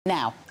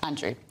Now,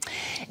 Andrew,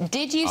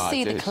 did you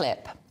see the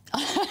clip?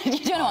 You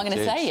don't know what I'm going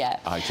to say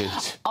yet. I did.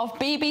 Of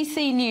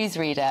BBC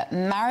newsreader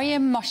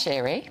Maryam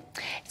Moshiri.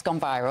 It's gone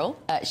viral.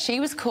 She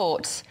was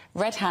caught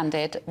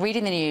red-handed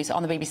reading the news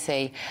on the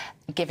BBC,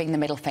 giving the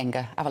middle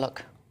finger. Have a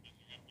look.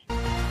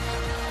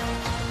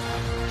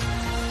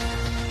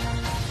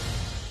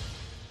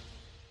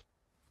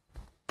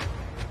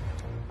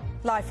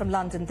 Live from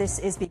London, this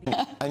is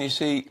BBC. And you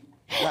see,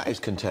 that is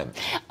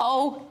contempt.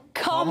 Oh,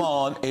 come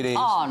on, it is.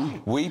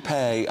 On. We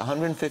pay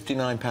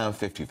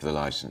 £159.50 for the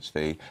licence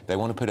fee. They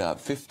want to put it up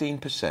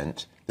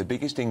 15%, the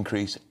biggest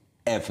increase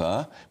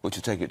ever, which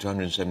will take it to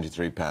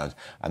 £173,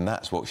 and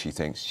that's what she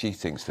thinks. She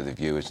thinks to the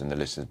viewers and the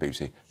listeners of the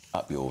BBC,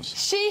 up yours.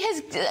 She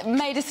has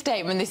made a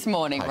statement this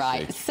morning,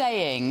 right,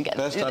 saying...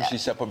 First time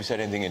she's probably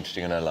said anything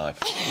interesting in her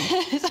life.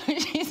 So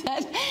she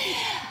said,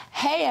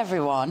 hey,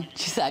 everyone,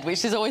 she said,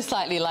 which is always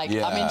slightly like,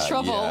 I'm in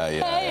trouble.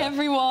 Hey,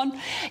 everyone.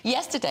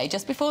 Yesterday,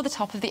 just before the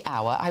top of the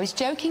hour, I was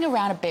joking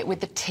around a bit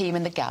with the team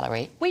in the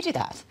gallery. We do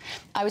that.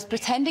 I was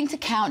pretending to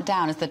count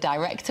down as the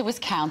director was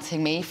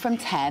counting me from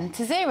 10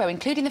 to 0,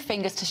 including the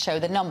fingers to show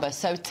the number.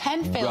 So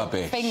 10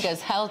 fingers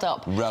held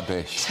up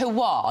to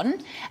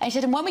 1. And she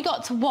said, and when we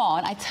got to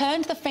 1, I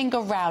turned the finger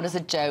round as a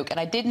joke, and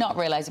I did not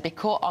realise it'd be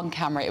caught on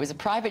camera. It was a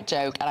private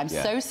joke, and I'm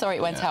so sorry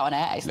it went out on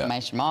air,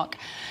 exclamation mark.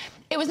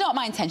 It was not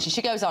my intention.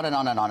 She goes on and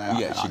on and on and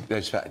on. Yeah,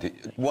 that's fact.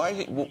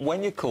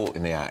 When you're caught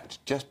in the act,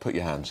 just put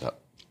your hands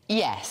up.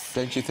 Yes.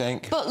 Don't you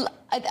think? But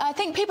I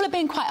think people are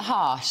being quite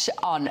harsh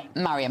on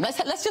Maryam.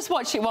 Let's just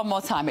watch it one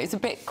more time. It was a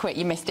bit quick.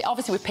 You missed it.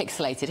 Obviously, we're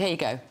pixelated. Here you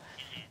go.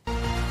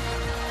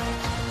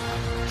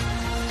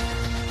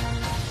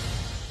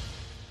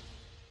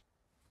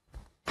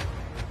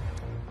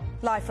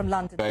 Live from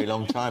London. Very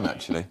long time,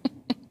 actually.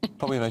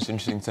 Probably the most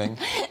interesting thing.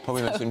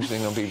 Probably the most interesting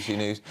thing on BBC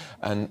News.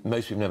 And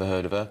most people never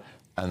heard of her,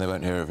 and they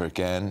won't hear of her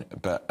again.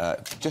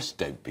 But just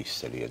don't be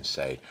silly and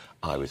say,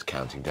 I was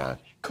counting down.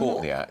 Caught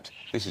in the act.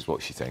 This is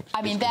what she thinks.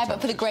 I mean, there, but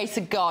for the grace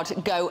of God,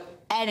 go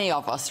any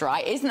of us,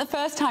 right? Isn't the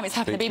first time it's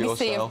happened. The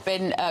BBC have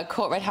been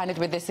caught red-handed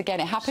with this again.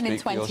 It happened in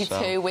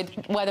 22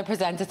 with weather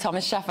presenter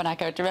Thomas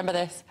Schaffernacker. Do you remember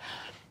this?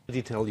 The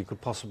detail you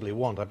could possibly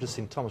want. I've just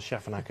seen Thomas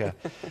Schaffernacker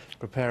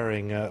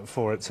preparing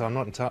for it, so I'm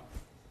not in touch.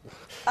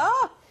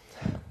 Ah!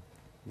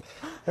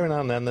 Every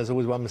now and then, there's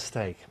always one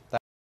mistake.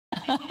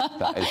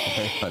 That is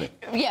very funny.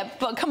 Yeah,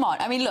 but come on.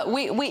 I mean, look,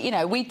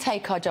 we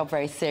take our job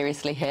very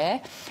seriously here,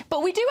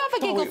 but we do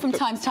have a giggle from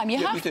time to time.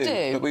 You have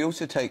to. But we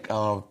also take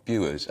our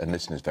viewers and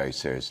listeners very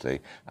seriously,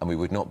 and we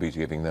would not be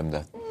giving them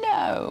the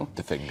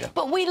finger.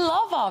 But we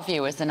love our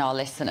viewers and our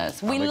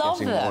listeners. We love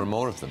them. We're getting more and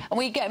more of them. And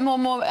we get more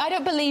and more. I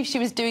don't believe she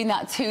was doing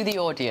that to the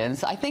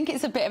audience. I think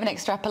it's a bit of an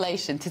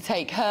extrapolation to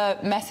take her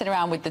messing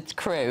around with the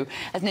crew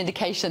as an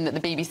indication that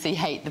the BBC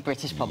hate the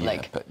British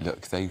public. Yeah, but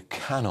look, they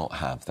cannot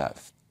have that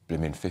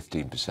blimmin'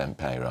 15%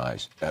 pay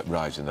rise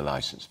in the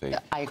licence fee.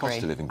 I agree.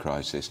 Cost of living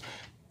crisis.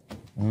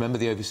 Remember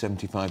the over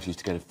 75s used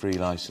to get a free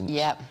licence?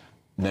 Yep.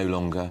 No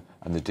longer.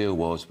 And the deal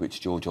was, which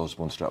George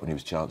Osborne struck when he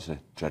was Chancellor,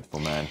 dreadful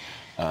man,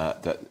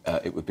 that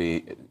it would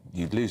be,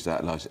 you'd lose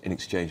that licence in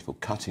exchange for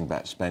cutting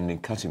back spending,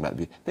 cutting back...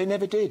 They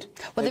never did.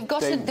 Well, they've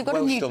got a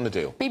new... on the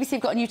deal. BBC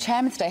have got a new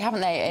chairman today,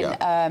 haven't they,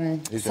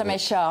 in Samir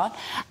Shah.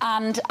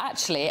 And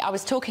actually, I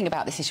was talking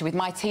about this issue with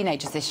my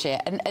teenagers this year,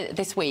 and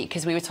this week,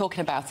 because we were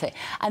talking about it,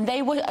 and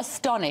they were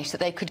astonished that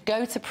they could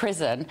go to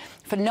prison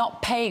for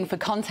not paying for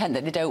content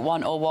that they don't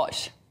want or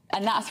watch.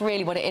 And that's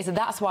really what it is, and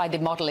that's why the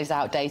model is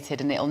outdated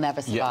and it'll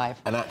never survive.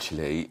 Yeah. And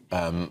actually,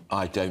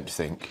 I don't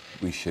think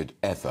we should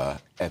ever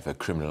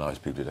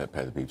criminalise people who don't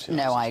pay the BBC.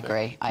 No, I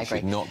agree. I agree.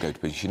 You should not go to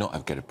prison. You should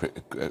not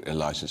get a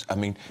licence. I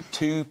mean,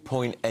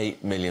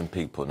 2.8 million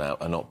people now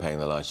are not paying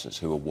the licence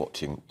who are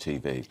watching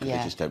TV because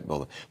they just don't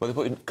bother. Well,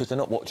 because they're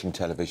not watching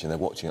television, they're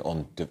watching it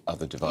on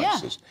other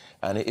devices,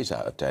 and it is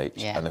out of date,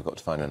 and they've got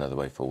to find another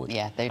way forward.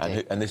 Yeah, they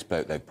do. And this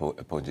bloke they've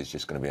appointed is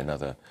just going to be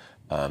another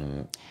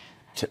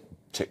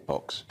tick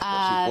box.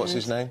 What's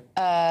his name?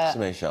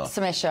 Samir Shah.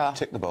 Samir Shah.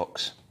 Tick the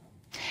box.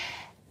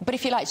 But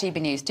if you like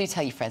GB News, do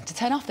tell your friends to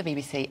turn off the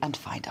BBC and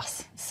find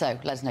us. So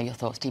let us know your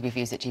thoughts.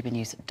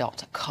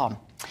 gbviews@gbnews.com.